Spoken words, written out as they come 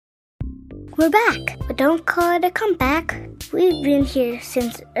We're back, but don't call it a comeback. We've been here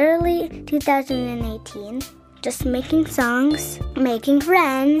since early 2018, just making songs, making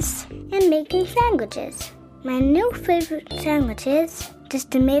friends, and making sandwiches. My new favorite sandwiches, just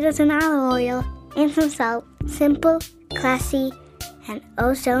tomatoes and olive oil and some salt. Simple, classy, and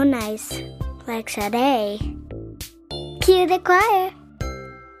oh so nice. Like Sade. Cue the choir.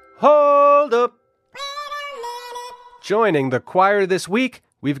 Hold up! Joining the choir this week,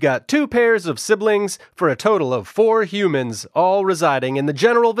 we've got 2 pairs of siblings for a total of 4 humans, all residing in the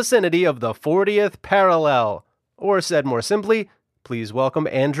general vicinity of the 40th parallel. Or said more simply, please welcome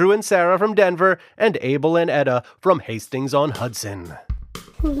Andrew and Sarah from Denver and Abel and Etta from Hastings-on-Hudson.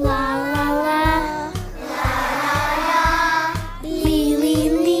 La la la. Lee, lee,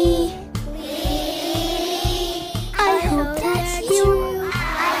 lee. I hope that's you.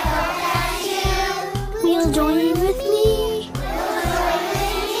 You'll join with me.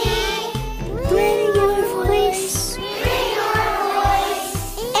 Bring your voice.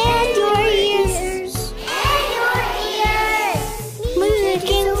 And your ears. Music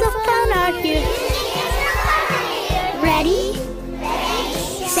and the fun are here. Ready?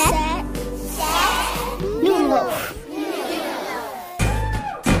 Set. Noodle Loaf.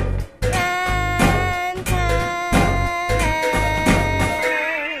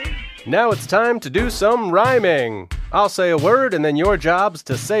 Now it's time to do some rhyming. I'll say a word and then your job's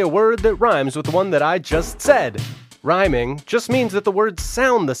to say a word that rhymes with the one that I just said. Rhyming just means that the words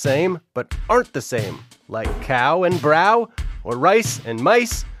sound the same, but aren't the same. Like cow and brow, or rice and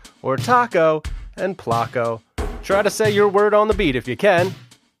mice, or taco and placo. Try to say your word on the beat if you can.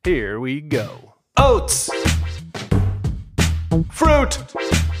 Here we go. Oats. Fruit.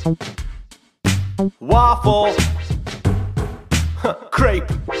 Waffle.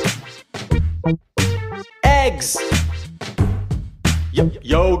 Crepe. Eggs.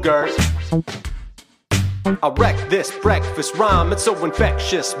 Yogurt. I wreck this breakfast rhyme, it's so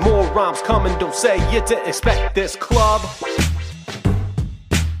infectious. More rhymes coming, don't say you didn't expect this. Club.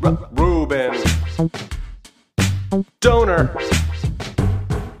 Reuben. Donor.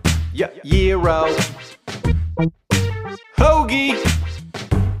 Gyro. Hoagie.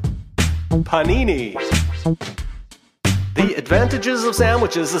 Panini. The advantages of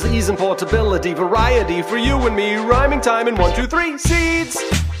sandwiches is ease and portability, variety for you and me. Rhyming time in 1, 2, 3. Seeds.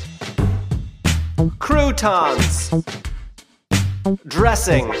 Croutons.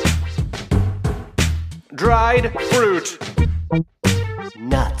 Dressing. Dried fruit.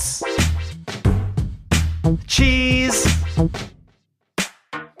 Nuts. Cheese.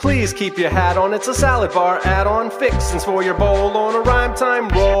 Please keep your hat on, it's a salad bar add-on. Fixins for your bowl on a rhyme time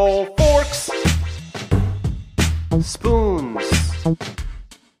roll. Forks. Spoons.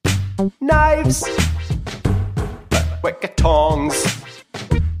 Knives. Tongs.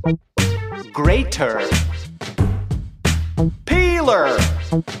 Grater. Peeler.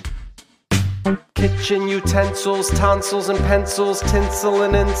 Kitchen utensils, tonsils and pencils, tinsel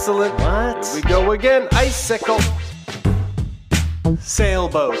and insolent. What? Here we go again. Icicle.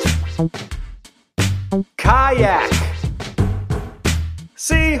 Sailboat. Kayak.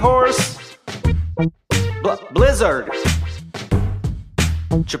 Seahorse. Blizzard.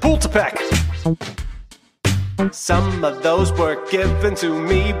 Chapultepec. Some of those were given to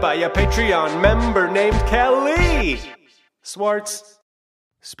me by a Patreon member named Kelly Swartz.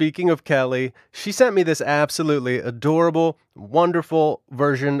 Speaking of Kelly, she sent me this absolutely adorable, wonderful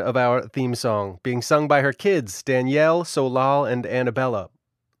version of our theme song, being sung by her kids, Danielle, Solal, and Annabella.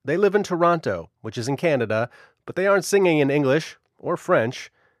 They live in Toronto, which is in Canada, but they aren't singing in English or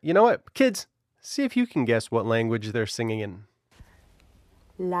French. You know what, kids? See if you can guess what language they're singing in.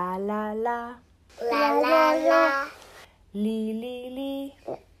 La la la. La la la. Li li li.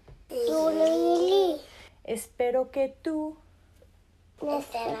 Li. Espero que tú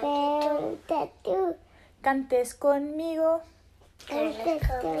Espero que tú cantes conmigo. cantes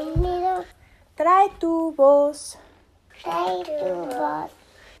conmigo. Trae tu voz Trae tu voz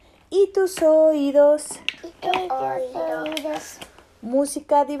y tus oídos. y tus oídos.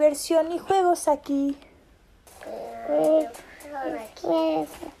 Música, diversión y juegos aquí. ¿Quieres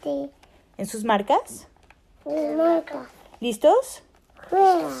a ti? ¿En sus marcas? Nunca. ¿Listos?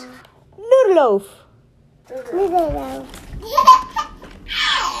 Fuera. Noodle Loaf. Míralo.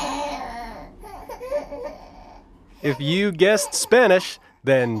 If you guessed Spanish,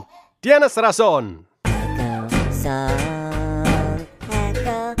 then tienes razón.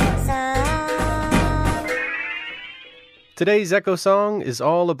 Today's Echo Song is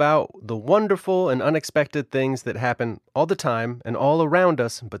all about the wonderful and unexpected things that happen all the time and all around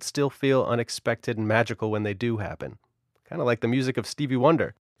us, but still feel unexpected and magical when they do happen. Kind of like the music of Stevie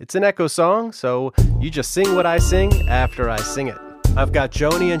Wonder. It's an echo song, so you just sing what I sing after I sing it. I've got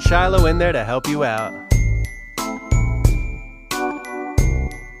Joni and Shiloh in there to help you out.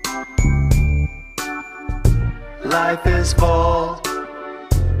 Life is full.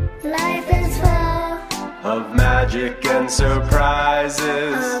 Life is full Of magic and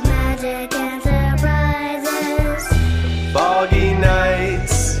surprises. of magic and surprises. Foggy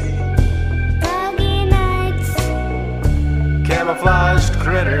nights. Foggy nights, Camouflaged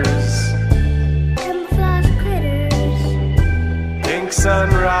critters. camouflage critters. Pink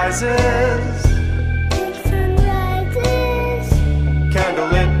sunrises. Pink sunrises,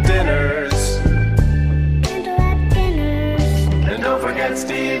 Candlelit dinners. candlelit dinners. And don't forget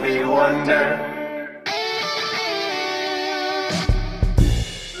Stevie Wonder.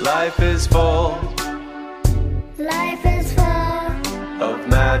 Life is full Life is full of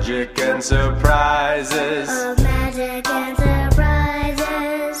magic and surprises. of magic and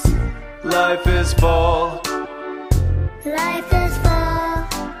surprises. Life is full Life is full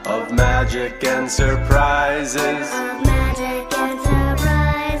of magic and surprises. of magic and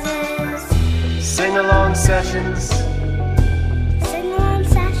surprises. Sing-along sessions, Sing-along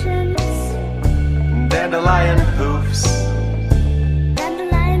sessions, dandelion poofs,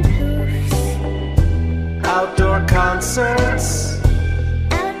 dandelion poofs, outdoor concerts,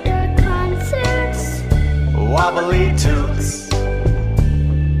 outdoor concerts, wobbly tooths,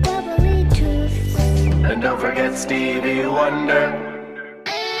 bubbly tooths. and don't forget Stevie Wonder.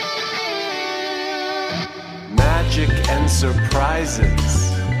 Magic and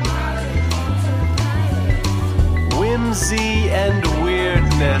surprises, whimsy and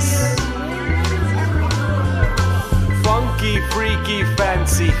weirdness, funky, freaky,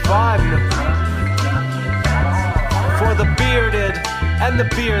 fancy fun for the bearded and the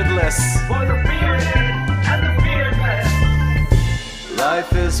beardless.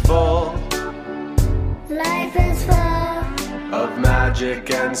 Life is full Life is full of magic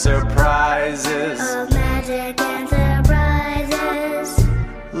and surprises. of magic and surprises.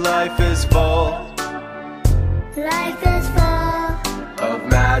 Life is full Life is full of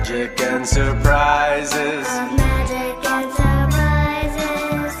magic and surprises. of magic and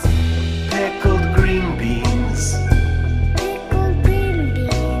surprises. Pickled green beans, Pickled green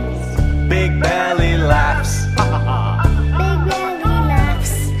beans, big belly laughs, big belly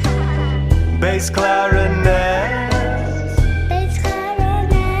laughs, bass clarinet, bass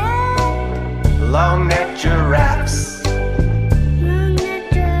clarinet, long neck giraffes. long neck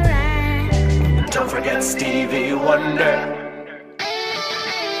giraffe. Don't forget Stevie Wonder.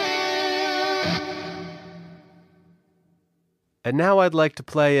 And now I'd like to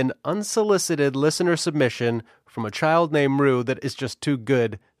play an unsolicited listener submission from a child named Rue that is just too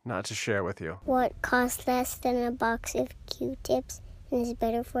good not to share with you. What costs less than a box of Q-tips and is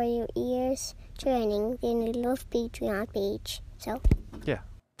better for your ears? Joining the Noodleloaf Patreon page. So,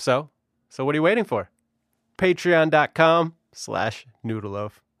 So what are you waiting for?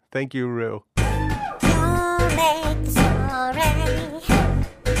 Patreon.com/Noodleloaf. Thank you, Rue. You make the story.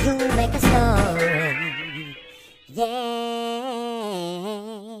 You make a story. Yay.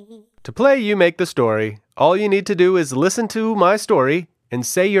 To play You Make the Story, all you need to do is listen to my story and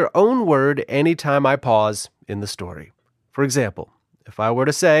say your own word anytime I pause in the story. For example, if I were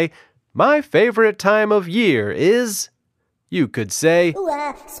to say, my favorite time of year is, you could say,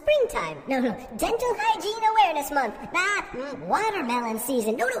 Ooh, springtime. No, dental hygiene awareness month. Watermelon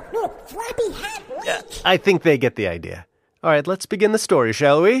season. No, floppy hat week. I think they get the idea. All right, let's begin the story,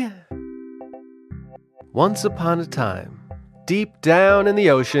 shall we? Once upon a time, deep down in the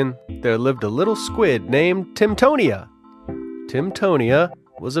ocean, there lived a little squid named Timtonia. Timtonia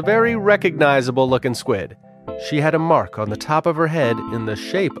was a very recognizable-looking squid. She had a mark on the top of her head in the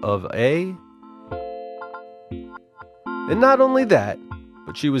shape of a... And not only that,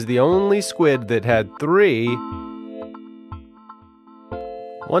 but she was the only squid that had 3...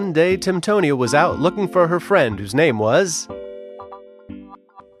 One day, Timtonia was out looking for her friend whose name was...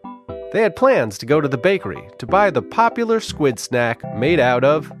 They had plans to go to the bakery to buy the popular squid snack made out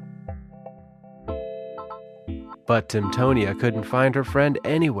of... But Timtonia couldn't find her friend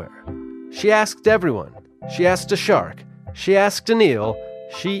anywhere. She asked everyone. She asked a shark. She asked an eel.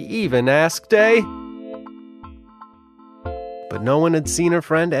 She even asked a... But no one had seen her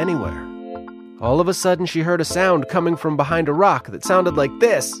friend anywhere. All of a sudden, she heard a sound coming from behind a rock that sounded like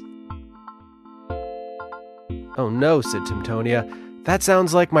this. Oh no, said Timtonia. That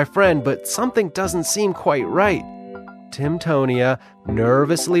sounds like my friend, but something doesn't seem quite right. Timtonia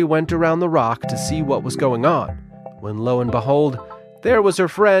nervously went around the rock to see what was going on, when lo and behold, there was her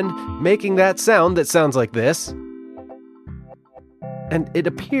friend making that sound that sounds like this. and it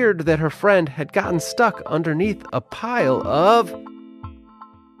appeared that her friend had gotten stuck underneath a pile of...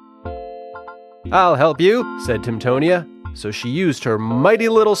 "I'll help you," said Timtonia. So she used her mighty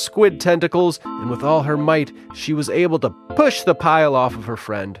little squid tentacles, and with all her might, she was able to push the pile off of her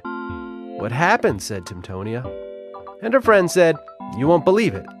friend. "What happened?" said Timtonia. And her friend said, "You won't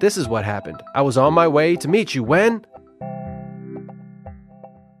believe it. This is what happened. I was on my way to meet you when..."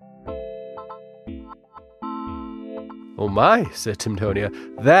 "Oh my," said Timtonia,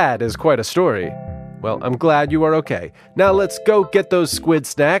 "that is quite a story. Well, I'm glad you are okay. Now let's go get those squid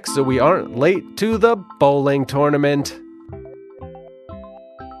snacks so we aren't late to the bowling tournament."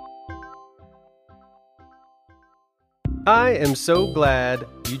 I am so glad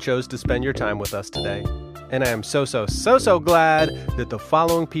you chose to spend your time with us today. And I am so glad that the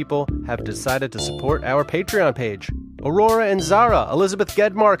following people have decided to support our Patreon page. Aurora and Zara, Elizabeth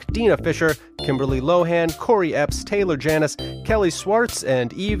Gedmark, Dina Fisher, Kimberly Lohan, Corey Epps, Taylor Janis, Kelly Swartz,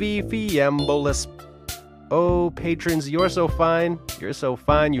 and Evie Fiambolis. Oh, patrons, you're so fine. You're so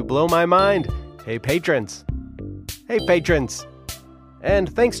fine, you blow my mind. Hey, patrons. Hey, patrons.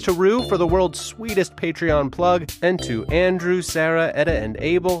 And thanks to Rue for the world's sweetest Patreon plug, and to Andrew, Sarah, Etta, and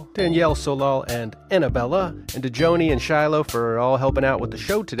Abel, Danielle Solal, and Annabella, and to Joni and Shiloh for all helping out with the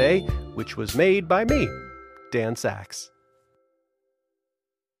show today, which was made by me, Dan Sachs.